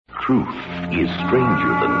truth is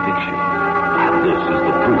stranger than fiction. And this is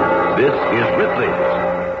the proof. This is Ripley's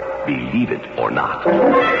Believe It or Not.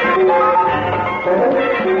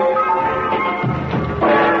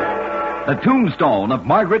 The tombstone of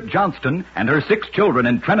Margaret Johnston and her 6 children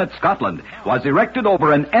in Trennet, Scotland, was erected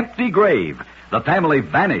over an empty grave. The family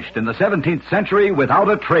vanished in the 17th century without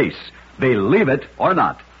a trace. Believe it or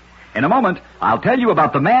not. In a moment, I'll tell you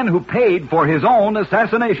about the man who paid for his own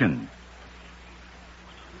assassination.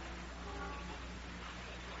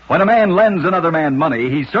 When a man lends another man money,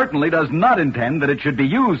 he certainly does not intend that it should be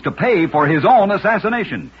used to pay for his own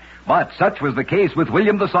assassination. But such was the case with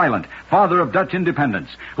William the Silent, father of Dutch independence,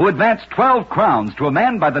 who advanced 12 crowns to a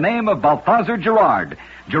man by the name of Balthazar Gerard.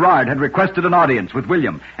 Gerard had requested an audience with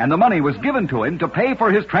William, and the money was given to him to pay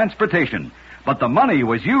for his transportation. But the money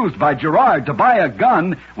was used by Gerard to buy a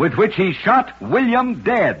gun with which he shot William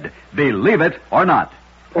dead. Believe it or not.